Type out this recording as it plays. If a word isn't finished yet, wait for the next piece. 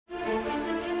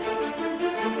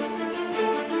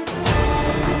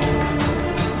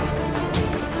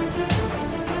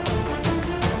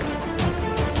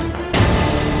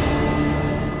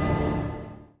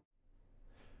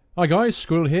Hi guys,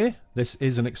 Squirrel here. This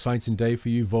is an exciting day for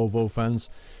you Volvo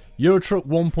fans. Eurotruck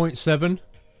 1.7.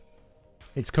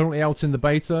 It's currently out in the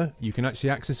beta. You can actually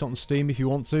access it on Steam if you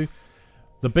want to.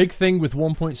 The big thing with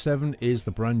 1.7 is the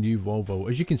brand new Volvo.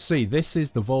 As you can see, this is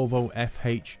the Volvo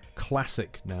FH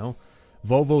Classic now.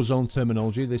 Volvo's own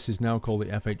terminology. This is now called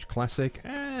the FH Classic.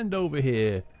 And over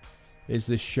here is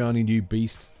this shiny new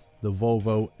beast, the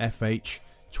Volvo FH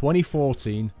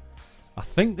 2014. I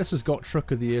think this has got Truck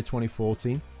of the Year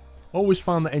 2014. Always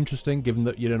found that interesting, given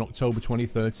that you're in October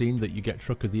 2013, that you get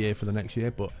Truck of the Year for the next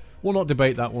year, but we'll not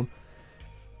debate that one.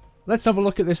 Let's have a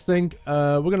look at this thing.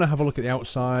 We're going to have a look at the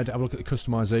outside, have a look at the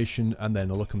customization, and then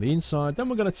a look on the inside. Then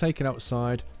we're going to take it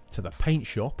outside to the paint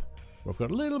shop, where I've got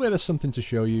a little bit of something to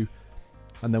show you,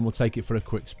 and then we'll take it for a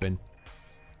quick spin.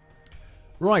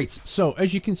 Right, so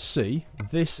as you can see,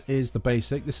 this is the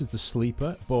basic, this is the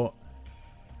sleeper, but,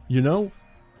 you know,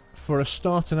 for a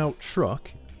starting out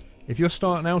truck, if you're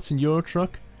starting out in your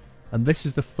truck, and this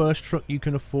is the first truck you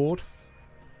can afford,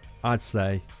 I'd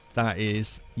say that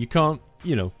is, you can't,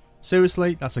 you know,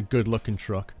 seriously, that's a good looking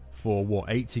truck for what,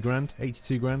 80 grand,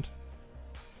 82 grand?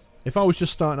 If I was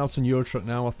just starting out in your truck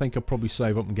now, I think I'd probably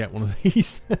save up and get one of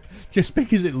these, just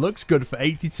because it looks good for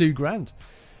 82 grand.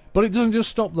 But it doesn't just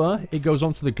stop there, it goes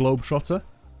on to the Globetrotter.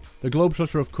 The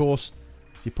Globetrotter, of course,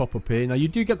 you pop up here. Now you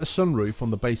do get the sunroof on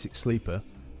the basic sleeper,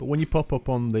 but when you pop up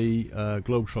on the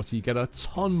Globetrotter, you get a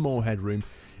ton more headroom.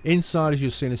 Inside, as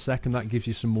you'll see in a second, that gives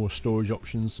you some more storage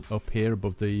options up here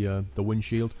above the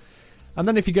windshield. And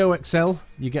then if you go XL,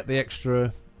 you get the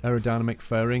extra aerodynamic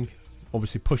fairing.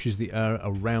 Obviously pushes the air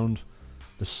around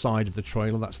the side of the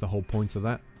trailer. That's the whole point of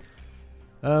that.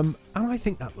 And I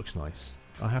think that looks nice.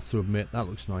 I have to admit, that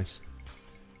looks nice.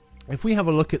 If we have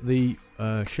a look at the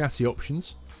chassis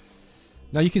options,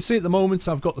 now you can see at the moment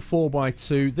I've got the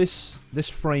 4x2. This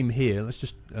frame here, let's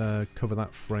just cover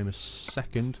that frame a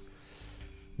second.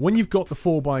 When you've got the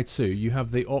 4x2, you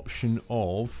have the option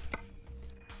of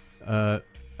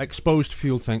exposed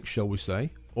fuel tank, shall we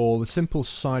say, or the simple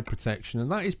side protection,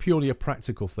 and that is purely a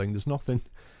practical thing. There's nothing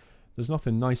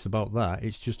nice about that.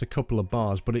 It's just a couple of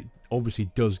bars, but it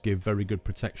obviously does give very good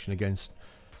protection against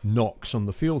knocks on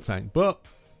the fuel tank. But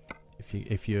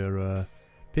if you're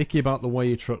picky about the way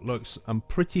your truck looks, I'm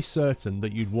pretty certain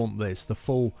that you'd want this, the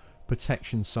full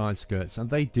protection side skirts, and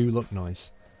they do look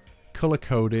nice, color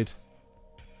coded,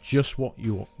 just what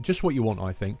you want,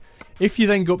 I think. If you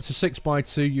then go up to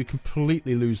 6x2, you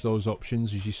completely lose those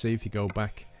options. As you see, if you go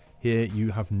back here,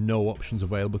 you have no options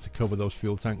available to cover those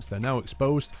fuel tanks. They're now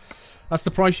exposed. That's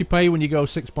the price you pay when you go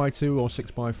 6x2 or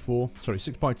 6x4. Sorry,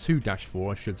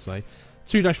 6x2-4, I should say.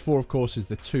 2-4, of course, is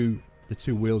the two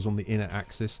wheels on the inner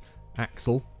axis.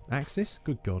 Axis?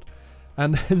 Good God.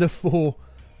 And then the 4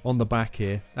 on the back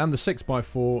here. And the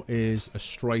 6x4 is a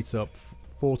straight up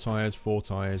 4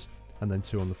 tyres, and then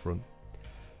 2 on the front.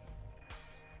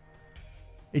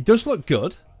 It does look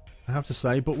good, I have to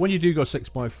say, but when you do go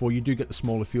 6x4, you do get the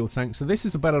smaller fuel tank. So this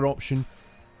is a better option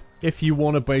if you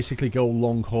want to basically go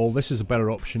long haul. This is a better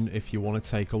option if you want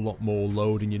to take a lot more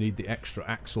load and you need the extra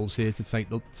axles here to take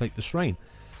the strain.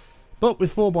 But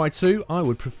with 4x2, I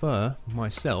would prefer,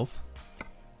 myself,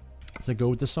 to go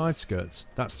with the side skirts.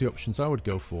 That's the options I would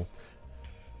go for.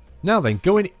 Now then,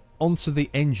 going onto the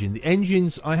engine. The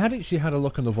engines, I had actually had a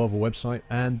look on the Volvo website,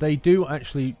 and they do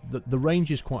actually, the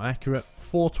range is quite accurate,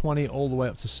 420 all the way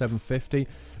up to 750.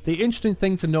 The interesting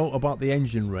thing to note about the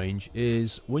engine range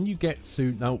is when you get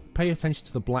to, now pay attention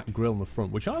to the black grille on the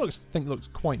front, which I think looks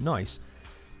quite nice,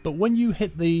 but when you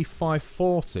hit the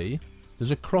 540,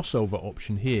 there's a crossover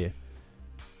option here.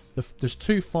 There's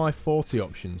 2 540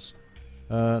 options.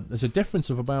 There's a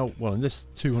difference of about, well, in this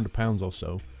 £200 or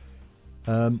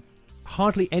so.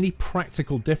 Hardly any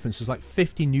practical difference. There's like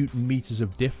 50 Newton meters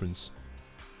of difference.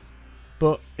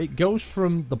 But it goes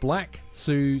from the black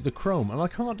to the chrome, and I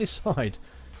can't decide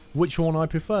which one I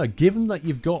prefer. Given that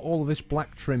you've got all of this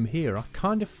black trim here, I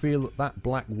kind of feel that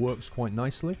black works quite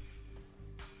nicely.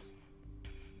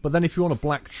 But then if you want a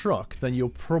black truck, then you'll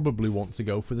probably want to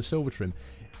go for the silver trim.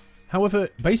 However,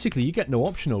 basically, you get no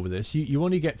option over this. You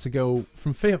only get to go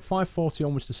from 540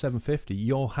 onwards to 750.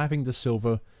 You're having the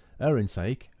silver air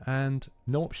intake and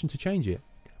no option to change it.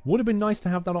 Would have been nice to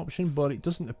have that option, but it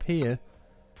doesn't appear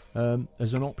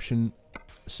as an option.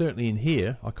 Certainly in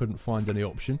here, I couldn't find any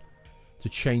option to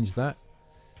change that.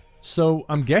 So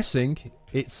I'm guessing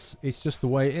it's just the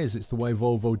way it is. It's the way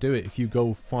Volvo do it. If you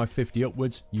go 550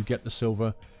 upwards, you get the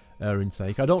silver air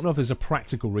intake. I don't know if there's a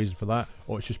practical reason for that,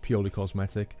 or it's just purely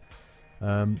cosmetic.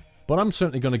 But I'm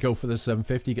certainly going to go for the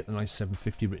 750, get the nice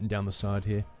 750 written down the side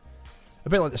here. A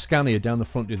bit like the Scania down the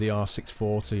front do the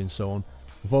R640 and so on.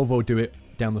 Volvo do it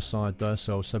down the side there,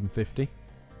 so 750.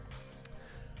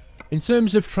 In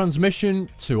terms of transmission,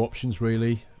 two options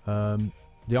really.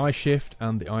 The I-shift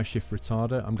and the I-shift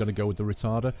retarder. I'm going to go with the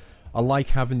retarder. I like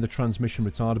having the transmission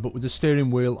retarder, but with the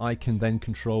steering wheel I can then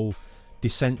control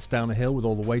descents down a hill with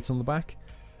all the weight on the back.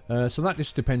 So that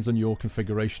just depends on your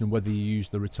configuration and whether you use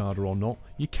the retarder or not.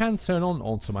 You can turn on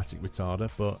automatic retarder,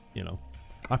 but you know,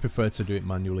 I prefer to do it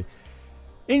manually.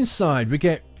 Inside we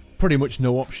get pretty much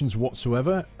no options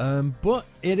whatsoever, but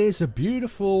it is a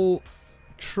beautiful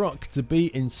truck to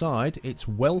be inside. It's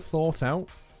well thought out,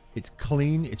 it's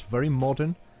clean, it's very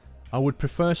modern. I would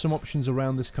prefer some options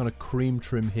around this kind of cream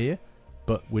trim here,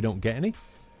 but we don't get any.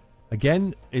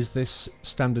 Again, is this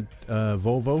standard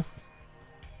Volvo?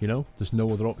 You know, there's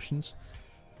no other options.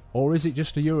 Or is it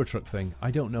just a Euro truck thing? I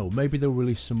don't know. Maybe they'll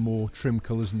release some more trim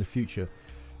colours in the future.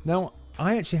 Now,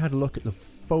 I actually had a look at the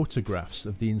photographs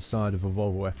of the inside of a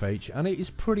Volvo FH, and it is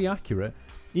pretty accurate,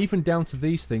 even down to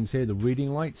these things here, the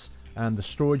reading lights and the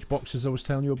storage boxes I was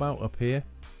telling you about up here.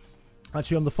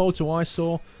 Actually, on the photo I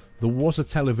saw, there was a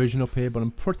television up here, but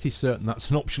I'm pretty certain that's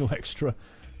an optional extra.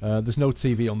 There's no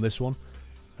TV on this one.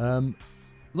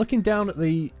 Looking down at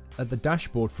the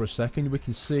dashboard for a second, we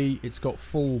can see it's got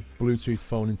full Bluetooth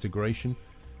phone integration.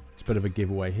 It's a bit of a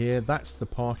giveaway here. That's the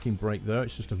parking brake there.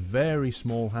 It's just a very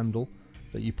small handle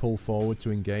that you pull forward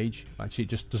to engage. Actually, it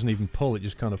just doesn't even pull. It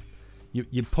just kind of,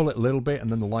 you pull it a little bit and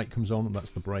then the light comes on and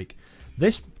that's the brake.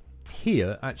 This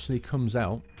here actually comes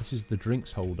out. This is the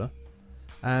drinks holder.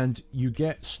 And you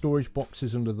get storage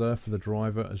boxes under there for the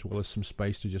driver, as well as some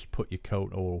space to just put your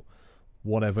coat or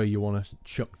whatever you want to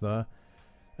chuck there.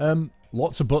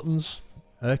 Lots of buttons,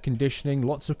 air conditioning,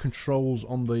 lots of controls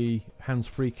on the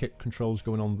hands-free kit controls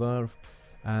going on there,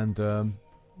 and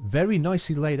very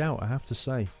nicely laid out, I have to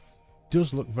say.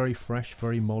 Does look very fresh,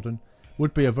 very modern.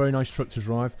 Would be a very nice truck to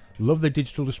drive. Love the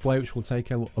digital display, which we'll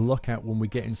take a look at when we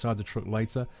get inside the truck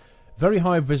later. Very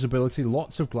high visibility,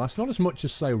 lots of glass. Not as much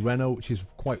as, say, Renault, which is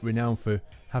quite renowned for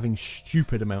having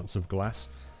stupid amounts of glass.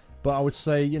 But I would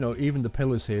say, you know, even the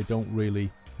pillars here don't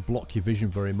really block your vision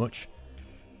very much.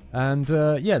 And,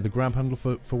 yeah, the grab handle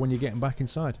for when you're getting back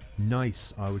inside.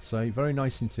 Nice, I would say. Very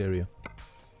nice interior.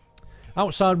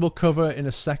 Outside we'll cover in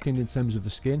a second in terms of the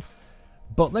skin.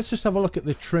 But let's just have a look at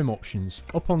the trim options.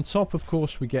 Up on top, of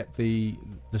course, we get the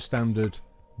standard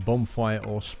bonfire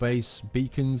or space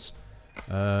beacons.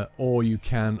 Or you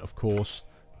can, of course,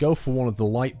 go for one of the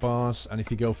light bars. And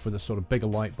if you go for the sort of bigger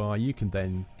light bar, you can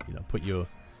then, you know, put your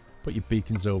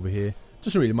beacons over here.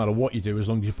 Doesn't really matter what you do as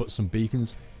long as you put some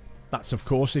beacons. That's, of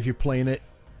course, if you're playing it,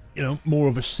 you know, more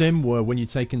of a sim, where when you're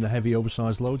taking the heavy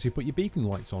oversized loads, you put your beacon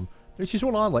lights on, which is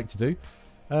what I like to do.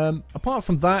 Apart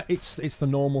from that, it's the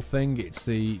normal thing. It's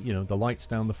the, you know, the lights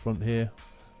down the front here,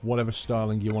 whatever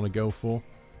styling you want to go for.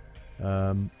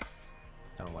 Down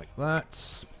like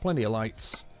that. Plenty of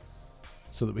lights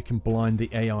so that we can blind the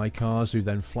AI cars who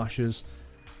then flashes.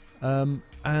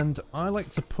 And I like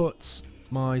to put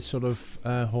my sort of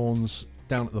air horns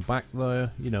down at the back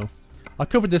there, you know. I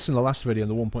covered this in the last video, in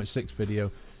the 1.6 video.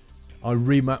 I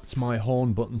remapped my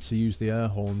horn button to use the air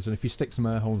horns, and if you stick some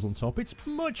air horns on top, it's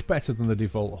much better than the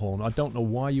default horn. I don't know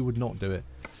why you would not do it.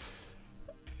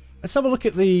 Let's have a look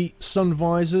at the sun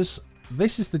visors.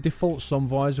 This is the default sun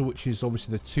visor, which is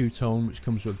obviously the two-tone, which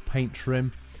comes with paint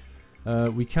trim.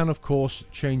 We can, of course,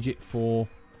 change it for,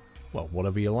 well,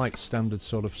 whatever you like, standard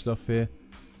sort of stuff here.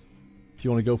 If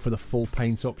you want to go for the full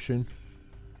paint option,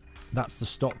 that's the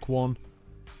stock one.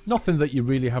 Nothing that you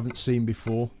really haven't seen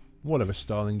before. Whatever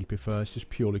styling you prefer, it's just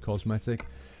purely cosmetic.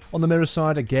 On the mirror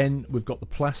side, again, we've got the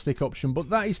plastic option, but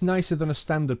that is nicer than a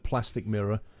standard plastic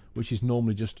mirror, which is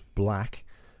normally just black,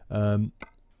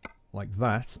 like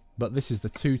that. But this is the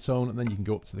two-tone, and then you can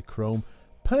go up to the chrome.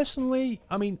 Personally,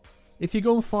 I mean, if you're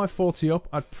going 540 up,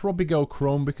 I'd probably go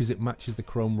chrome because it matches the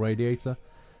chrome radiator.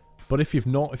 But if you've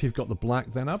not, if you've got the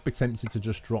black, then I'd be tempted to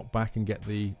just drop back and get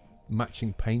the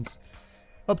matching paint.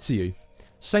 Up to you.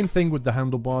 Same thing with the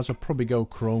handlebars. I'd probably go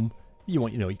chrome. You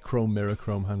want, you know, chrome mirror,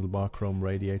 chrome handlebar, chrome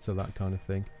radiator, that kind of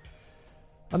thing.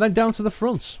 And then down to the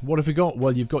front. What have you got?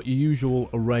 Well, you've got your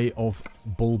usual array of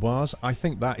bull bars. I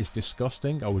think that is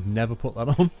disgusting. I would never put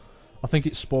that on. I think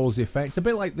it spoils the effect. It's a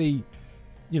bit like the,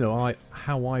 you know,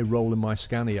 how I roll in my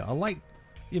Scania. I like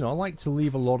to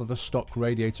leave a lot of the stock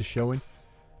radiator showing.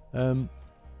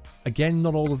 Again,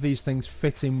 not all of these things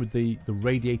fit in with the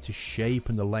radiator shape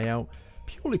and the layout.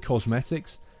 Purely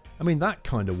cosmetics. I mean, that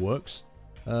kind of works.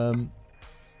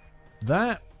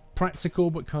 That practical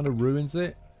but kind of ruins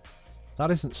it.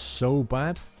 That isn't so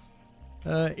bad.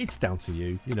 It's down to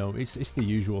you. You know, it's the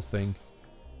usual thing.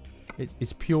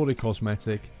 It's purely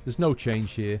cosmetic. There's no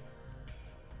change here.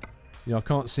 You know, I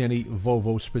can't see any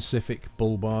Volvo specific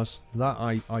bull bars. That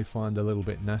I find a little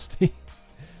bit nasty.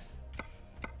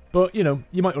 But, you know,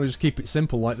 you might want to just keep it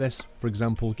simple like this. For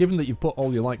example, given that you've put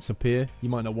all your lights up here, you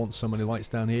might not want so many lights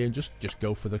down here. Just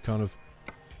go for the kind of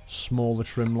smaller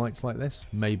trim lights like this.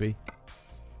 Maybe.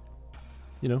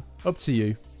 You know, up to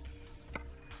you.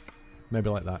 Maybe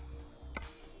like that.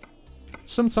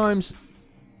 Sometimes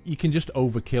you can just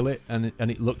overkill it, and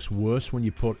it looks worse when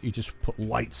you just put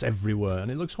lights everywhere, and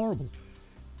it looks horrible.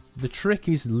 The trick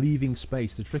is leaving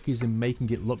space. The trick is in making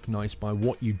it look nice by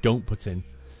what you don't put in.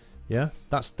 Yeah,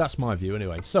 that's my view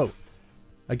anyway. So,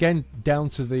 again, down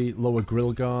to the lower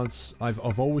grill guards. I've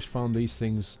always found these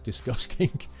things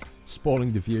disgusting,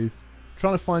 spoiling the view.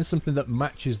 Trying to find something that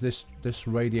matches this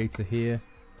radiator here.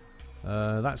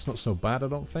 That's not so bad, I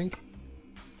don't think.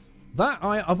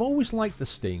 I've always liked the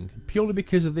Sting, purely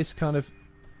because of this kind of...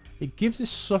 It gives this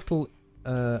subtle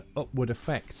upward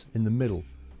effect in the middle.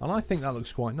 And I think that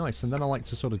looks quite nice. And then I like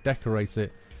to sort of decorate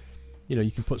it. You know,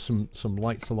 you can put some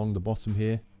lights along the bottom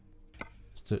here.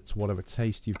 To whatever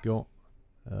taste you've got.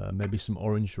 Maybe some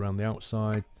orange around the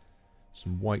outside.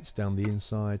 Some whites down the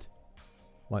inside.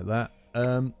 Like that.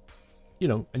 You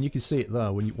know, and you can see it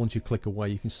there. Once you click away,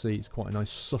 you can see it's quite a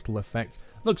nice subtle effect.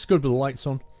 Looks good with the lights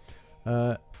on.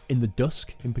 In the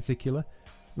dusk, in particular.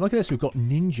 Look at this, we've got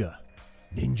Ninja.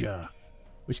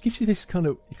 Which gives you this kind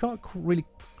of... You can't really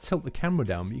tilt the camera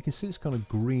down, but you can see this kind of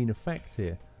green effect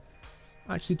here.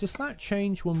 Actually, does that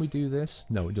change when we do this?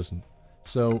 No, it doesn't.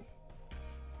 So...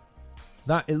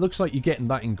 it looks like you're getting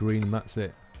that in green, and that's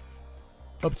it.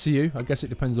 Up to you. I guess it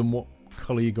depends on what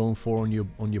colour you're going for on your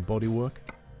bodywork.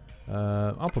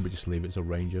 I'll probably just leave it as a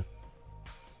Ranger.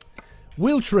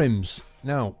 Wheel trims.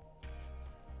 Now,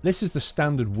 this is the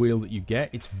standard wheel that you get.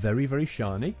 It's very, very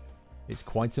shiny. It's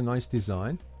quite a nice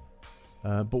design.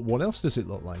 But what else does it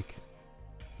look like?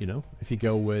 You know, if you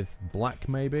go with black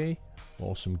maybe,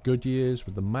 or some Goodyears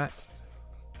with the matte.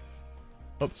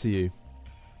 Up to you.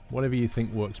 Whatever you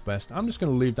think works best. I'm just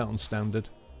going to leave that on standard,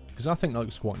 because I think that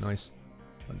looks quite nice.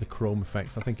 Like the chrome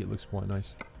effect, I think it looks quite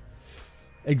nice.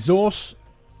 Exhaust,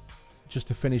 just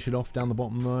to finish it off down the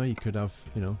bottom there, you could have,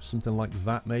 you know, something like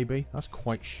that maybe. That's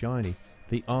quite shiny.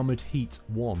 The Armoured Heat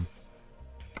 1.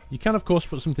 You can, of course,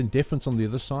 put something different on the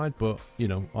other side, but, you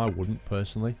know, I wouldn't,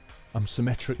 personally. I'm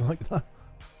symmetric like that.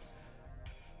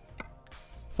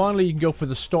 Finally, you can go for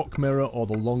the stock mirror or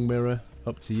the long mirror.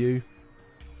 Up to you.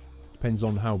 Depends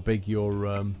on how big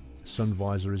your sun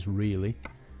visor is, really.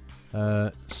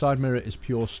 Side mirror is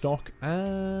pure stock,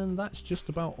 and that's just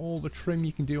about all the trim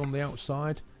you can do on the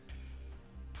outside.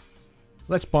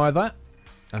 Let's buy that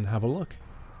and have a look.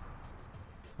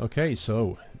 Okay,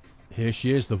 so here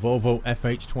she is, the Volvo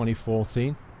FH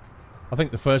 2014. I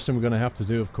think the first thing we're going to have to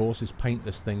do, of course, is paint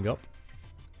this thing up.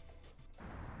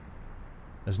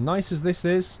 As nice as this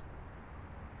is,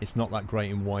 it's not that great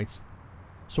in white.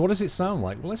 So what does it sound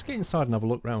like? Well, let's get inside and have a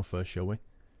look round first, shall we?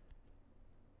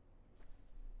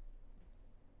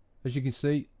 As you can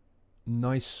see,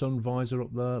 nice sun visor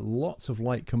up there, lots of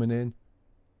light coming in.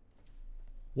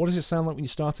 What does it sound like when you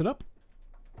start it up?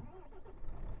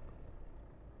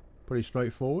 Pretty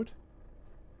straightforward.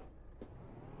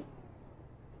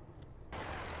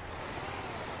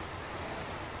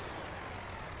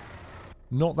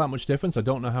 Not that much difference. I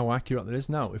don't know how accurate that is.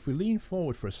 Now, if we lean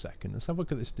forward for a second, let's have a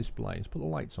look at this display. Let's put the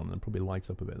lights on and probably light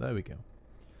up a bit. There we go.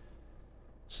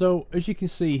 So, as you can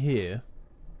see here,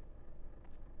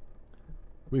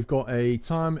 we've got a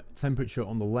time, temperature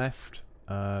on the left,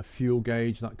 fuel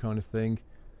gauge, that kind of thing.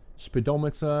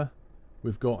 Speedometer.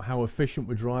 We've got how efficient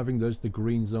we're driving. There's the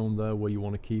green zone there where you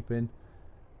want to keep in.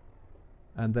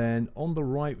 And then on the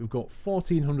right, we've got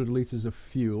 1,400 litres of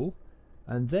fuel.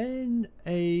 And then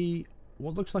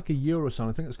what looks like a euro sign.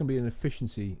 I think that's going to be an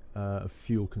efficiency of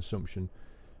fuel consumption.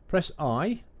 Press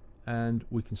I, and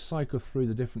we can cycle through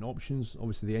the different options.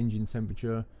 Obviously the engine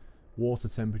temperature, water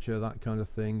temperature, that kind of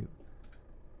thing.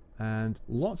 And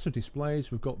lots of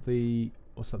displays. We've got the,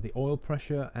 what's that, the oil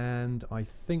pressure, and I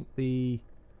think the,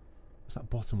 what's that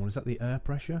bottom one? Is that the air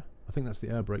pressure? I think that's the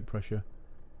air brake pressure.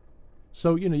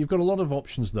 So, you know, you've got a lot of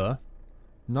options there.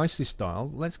 Nicely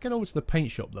styled. Let's get over to the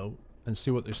paint shop, though, and see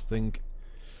what this thing...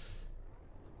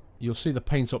 You'll see the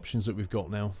paint options that we've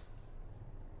got now.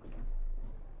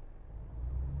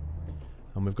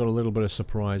 And we've got a little bit of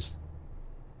surprise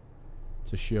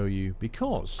to show you,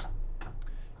 because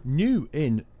new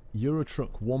in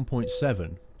Eurotruck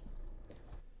 1.7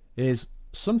 is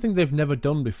something they've never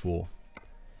done before.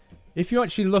 If you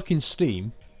actually look in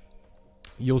Steam,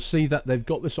 you'll see that they've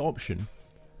got this option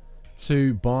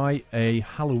to buy a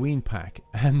Halloween pack,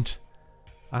 and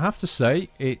I have to say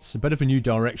it's a bit of a new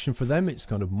direction for them. It's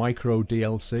kind of micro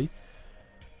DLC.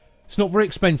 It's not very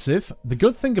expensive. The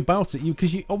good thing about it,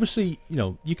 because you obviously,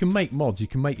 you can make mods, you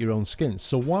can make your own skins.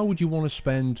 So why would you want to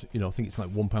spend, I think it's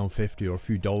like £1.50 or a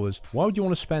few dollars. Why would you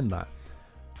want to spend that?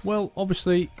 Well,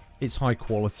 obviously, it's high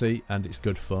quality and it's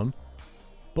good fun.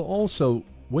 But also,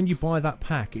 when you buy that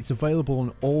pack, it's available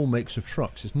on all makes of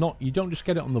trucks. It's not, you don't just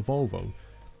get it on the Volvo.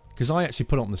 Because I actually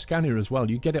put it on the Scania as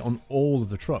well. You get it on all of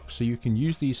the trucks. So you can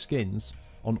use these skins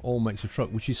on all makes of truck,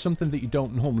 which is something that you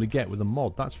don't normally get with a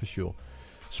mod, that's for sure.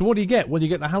 So what do you get? Well, you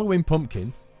get the Halloween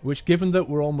pumpkin, which, given that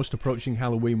we're almost approaching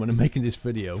Halloween when I'm making this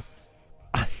video,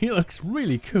 it looks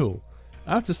really cool.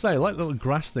 I have to say, I like the little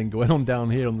grass thing going on down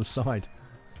here on the side.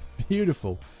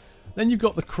 Beautiful. Then you've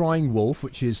got the Crying Wolf,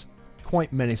 which is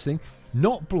quite menacing.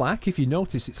 Not black, if you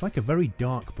notice, it's like a very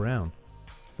dark brown.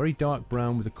 Very dark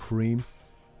brown with a cream.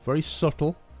 Very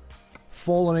subtle.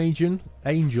 Fallen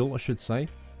Angel, I should say.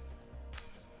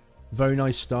 Very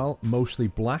nice style, mostly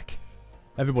black.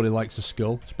 Everybody likes a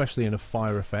skull, especially in a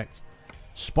fire effect.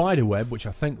 Spiderweb, which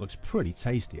I think looks pretty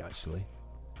tasty, actually.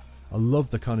 I love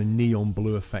the kind of neon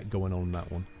blue effect going on in that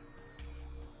one.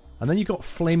 And then you've got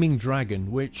Flaming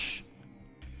Dragon, which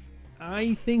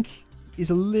I think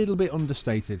is a little bit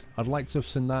understated. I'd like to have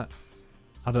seen that,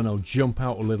 I don't know, jump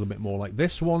out a little bit more. Like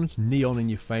this one's neon in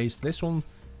your face. This one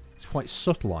is quite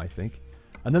subtle, I think.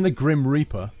 And then the Grim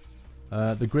Reaper.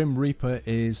 The Grim Reaper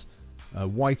is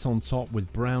white on top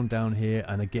with brown down here,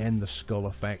 and again the skull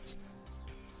effect.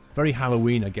 Very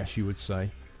Halloween, I guess you would say.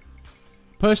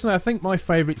 Personally, I think my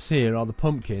favourites here are the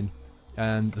pumpkin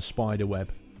and the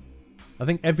spiderweb. I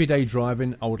think everyday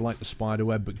driving, I would like the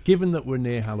spiderweb, but given that we're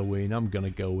near Halloween, I'm going to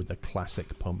go with the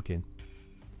classic pumpkin.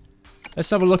 Let's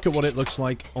have a look at what it looks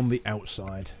like on the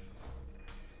outside.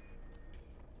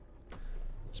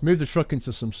 Let's move the truck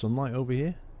into some sunlight over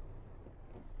here.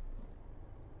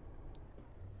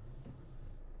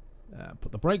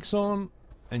 Put the brakes on,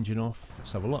 engine off,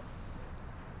 let's have a look.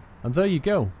 And there you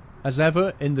go. As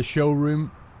ever, in the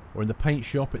showroom or in the paint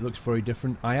shop, it looks very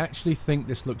different. I actually think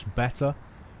this looks better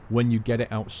when you get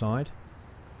it outside.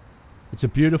 It's a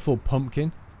beautiful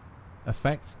pumpkin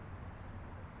effect.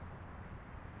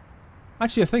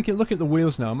 Actually, I think, look at the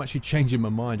wheels now, I'm actually changing my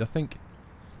mind. I think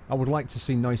I would like to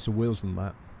see nicer wheels than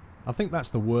that. I think that's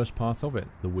the worst part of it,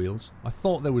 the wheels. I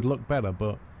thought they would look better,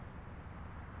 but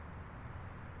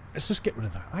let's just get rid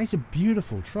of that. It's a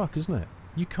beautiful truck, isn't it?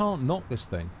 You can't knock this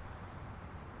thing.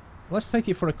 Let's take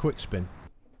it for a quick spin.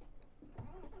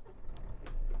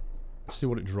 Let's see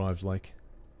what it drives like.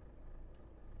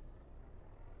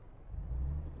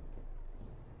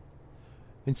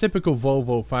 In typical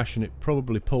Volvo fashion, it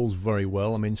probably pulls very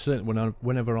well. I mean, certainly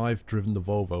whenever I've driven the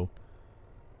Volvo,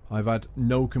 I've had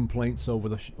no complaints over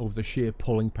the sheer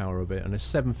pulling power of it. And a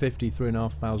 750,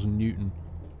 3,500 Newton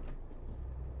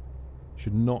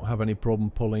should not have any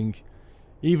problem pulling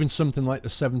even something like the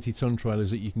 70-ton trailers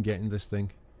that you can get in this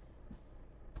thing.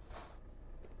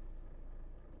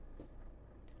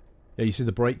 Yeah, you see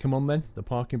the brake come on then? The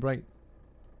parking brake?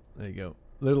 There you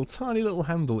go. Tiny little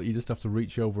handle that you just have to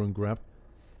reach over and grab.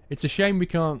 It's a shame we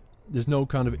can't... There's no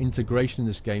kind of integration in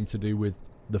this game to do with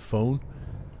the phone.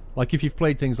 Like if you've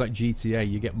played things like GTA,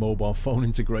 you get mobile phone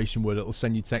integration where it'll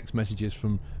send you text messages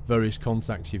from various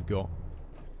contacts you've got.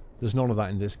 There's none of that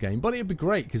in this game, but it'd be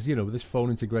great because, with this phone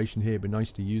integration here, it'd be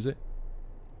nice to use it.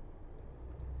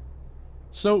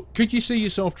 So, could you see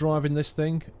yourself driving this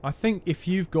thing? I think if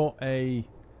you've got a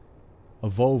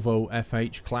Volvo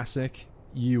FH Classic,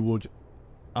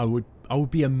 I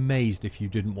would be amazed if you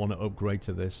didn't want to upgrade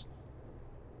to this.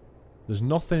 There's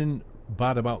nothing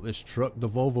bad about this truck. The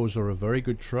Volvos are a very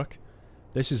good truck.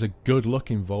 This is a good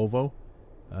looking Volvo.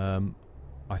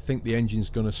 I think the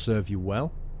engine's going to serve you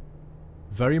well.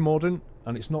 Very modern,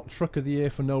 and it's not Truck of the Year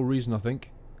for no reason, I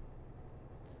think.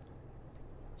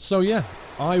 So yeah,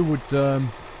 I would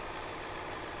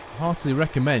heartily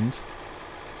recommend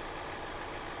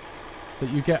that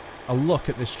you get a look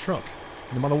at this truck.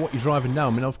 No matter what you're driving now.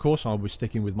 I mean, of course I'll be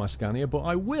sticking with my Scania, but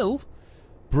I will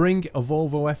bring a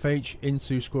Volvo FH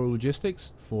into Squirrel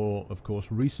Logistics for, of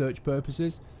course, research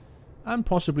purposes and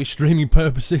possibly streaming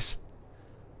purposes.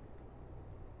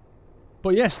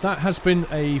 But yes, that has been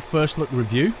a first look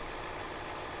review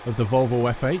of the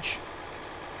Volvo FH.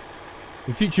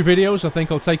 In future videos, I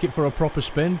think I'll take it for a proper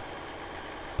spin,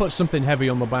 put something heavy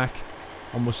on the back,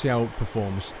 and we'll see how it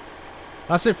performs.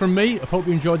 That's it from me. I hope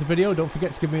you enjoyed the video. Don't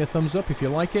forget to give me a thumbs up if you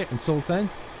like it. Until then,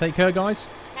 take care, guys.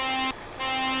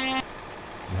 And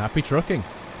happy trucking.